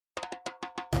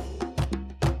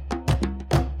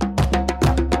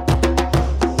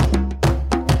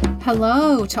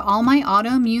Hello to all my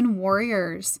autoimmune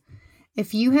warriors.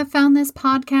 If you have found this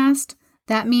podcast,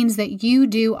 that means that you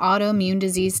do autoimmune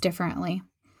disease differently.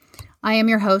 I am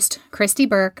your host, Christy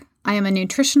Burke. I am a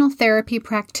nutritional therapy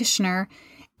practitioner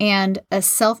and a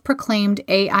self-proclaimed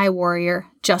AI warrior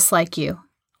just like you.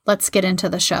 Let's get into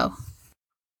the show.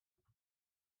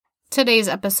 Today's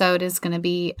episode is going to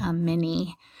be a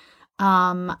mini.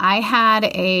 I had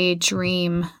a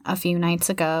dream a few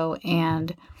nights ago,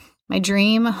 and my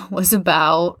dream was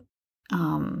about,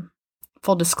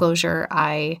 full disclosure,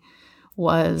 I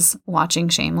was watching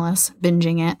Shameless,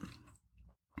 binging it.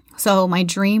 So my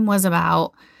dream was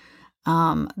about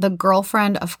the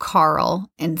girlfriend of Carl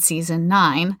in season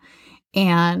 9,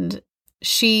 and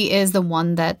she is the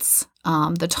one that's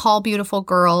the tall, beautiful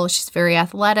girl. She's very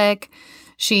athletic.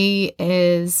 She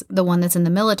is the one that's in the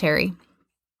military.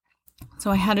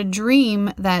 So I had a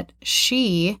dream that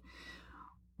she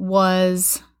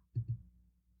was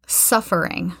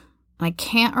suffering. I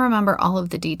can't remember all of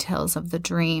the details of the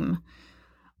dream,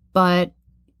 but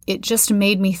it just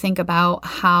made me think about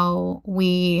how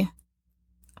we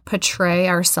portray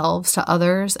ourselves to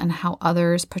others and how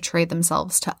others portray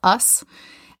themselves to us,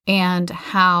 and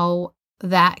how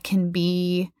that can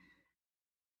be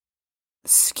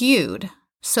skewed.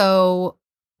 So,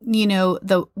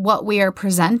 what we are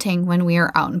presenting when we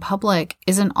are out in public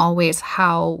isn't always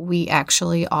how we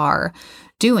actually are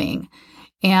doing.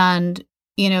 And,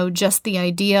 just the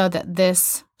idea that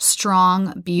this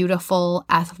strong, beautiful,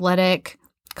 athletic,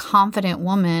 confident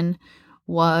woman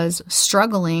was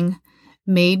struggling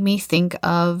made me think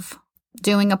of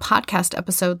doing a podcast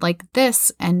episode like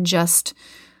this and just,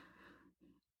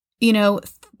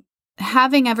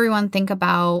 having everyone think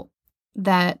about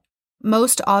that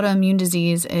most autoimmune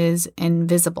disease is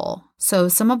invisible. So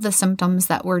some of the symptoms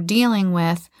that we're dealing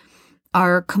with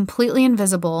are completely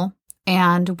invisible.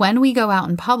 And when we go out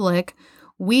in public,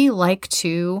 we like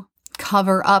to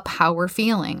cover up how we're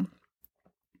feeling.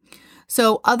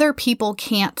 So other people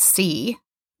can't see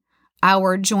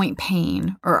our joint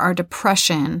pain or our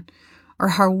depression or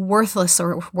how worthless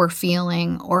we're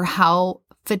feeling or how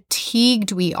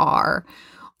fatigued we are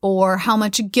or how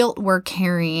much guilt we're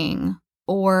carrying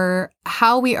or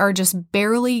how we are just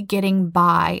barely getting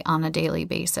by on a daily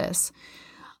basis.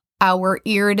 Our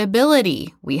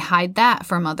irritability, we hide that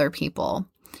from other people.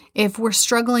 If we're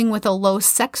struggling with a low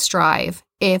sex drive,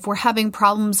 if we're having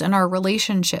problems in our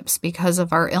relationships because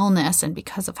of our illness and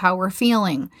because of how we're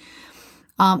feeling,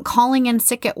 calling in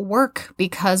sick at work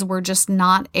because we're just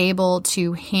not able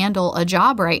to handle a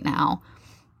job right now,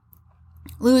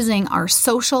 losing our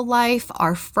social life,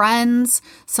 our friends,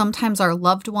 sometimes our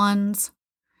loved ones,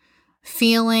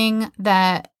 feeling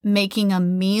that making a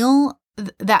meal,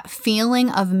 that feeling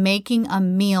of making a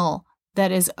meal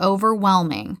that is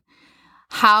overwhelming,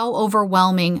 how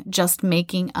overwhelming just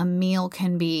making a meal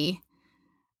can be,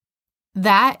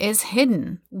 that is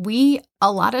hidden. We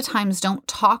a lot of times don't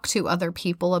talk to other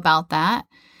people about that.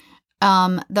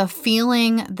 The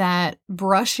feeling that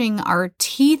brushing our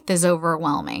teeth is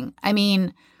overwhelming. I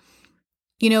mean,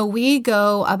 we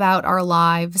go about our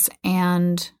lives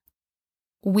and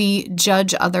we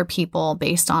judge other people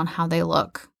based on how they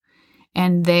look,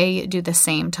 and they do the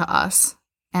same to us.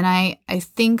 And I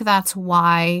think that's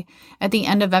why at the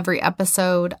end of every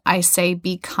episode, I say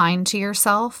be kind to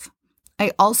yourself.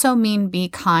 I also mean be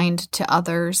kind to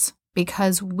others,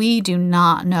 because we do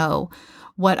not know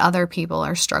what other people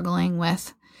are struggling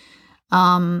with.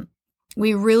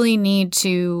 We really need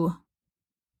to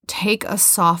take a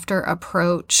softer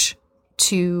approach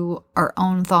to our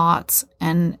own thoughts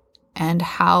and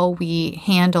how we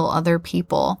handle other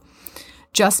people.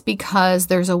 Just because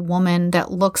there's a woman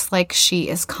that looks like she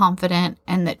is confident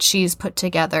and that she's put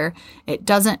together, it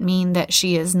doesn't mean that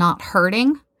she is not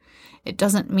hurting. It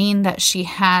doesn't mean that she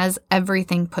has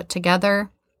everything put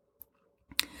together.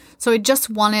 So I just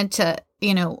wanted to,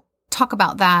 talk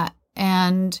about that.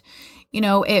 And,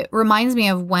 it reminds me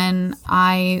of when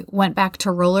I went back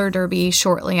to roller derby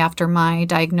shortly after my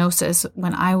diagnosis,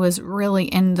 when I was really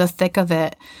in the thick of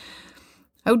it.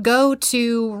 I would go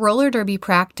to roller derby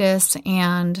practice,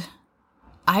 and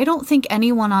I don't think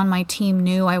anyone on my team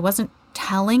knew. I wasn't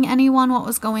telling anyone what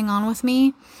was going on with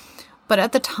me. But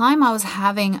at the time, I was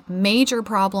having major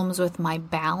problems with my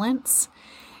balance,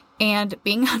 and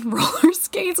being on roller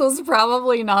skates was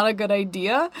probably not a good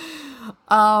idea.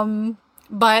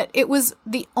 But it was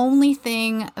the only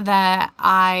thing that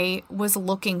I was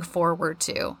looking forward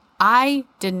to. I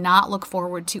did not look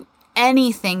forward to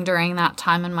anything during that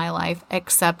time in my life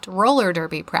except roller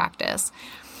derby practice.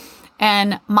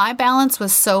 And my balance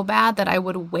was so bad that I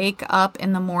would wake up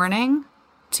in the morning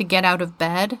to get out of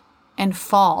bed and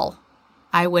fall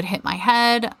I would hit my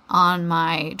head on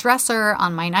my dresser,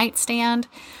 on my nightstand.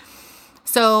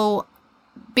 So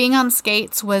being on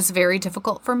skates was very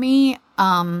difficult for me,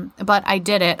 but I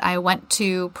did it. I went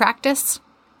to practice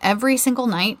every single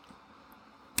night.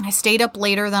 I stayed up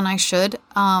later than I should,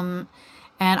 and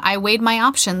I weighed my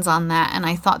options on that, and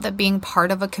I thought that being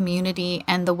part of a community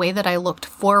and the way that I looked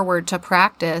forward to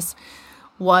practice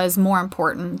was more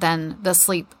important than the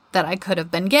sleep that I could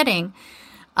have been getting.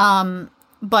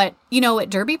 But, at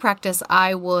derby practice,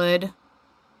 I would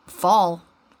fall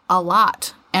a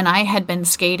lot. And I had been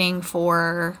skating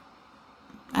for,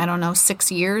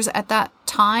 6 years at that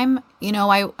time.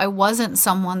 I wasn't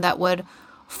someone that would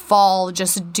fall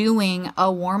just doing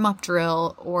a warm-up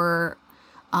drill or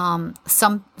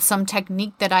some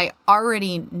technique that I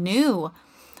already knew.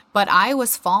 But I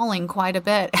was falling quite a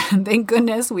bit. And thank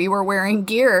goodness we were wearing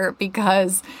gear,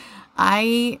 because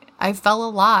I fell a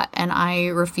lot, and I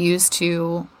refused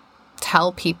to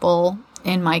tell people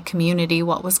in my community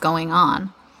what was going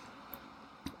on.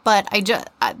 But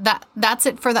that's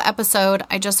it for the episode.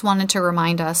 I just wanted to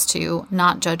remind us to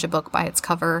not judge a book by its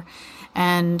cover,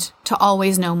 and to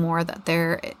always know that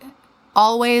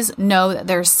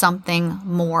there's something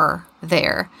more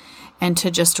there, and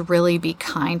to just really be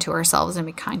kind to ourselves and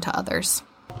be kind to others.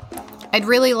 I'd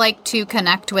really like to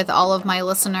connect with all of my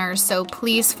listeners, so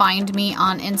please find me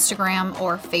on Instagram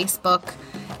or Facebook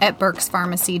at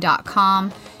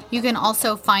burkespharmacy.com. You can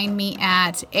also find me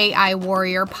at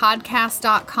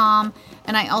aiwarriorpodcast.com,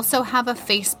 and I also have a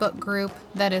Facebook group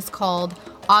that is called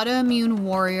Autoimmune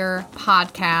Warrior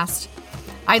Podcast.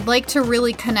 I'd like to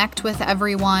really connect with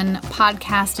everyone.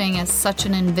 Podcasting is such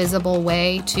an invisible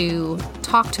way to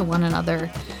talk to one another.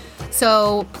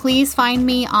 So please find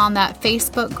me on that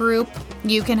Facebook group.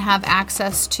 You can have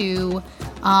access to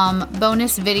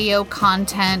bonus video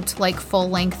content like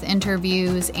full-length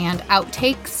interviews and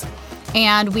outtakes.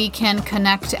 And we can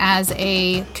connect as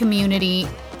a community.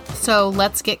 So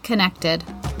let's get connected.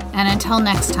 And until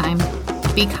next time,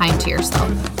 be kind to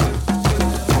yourself.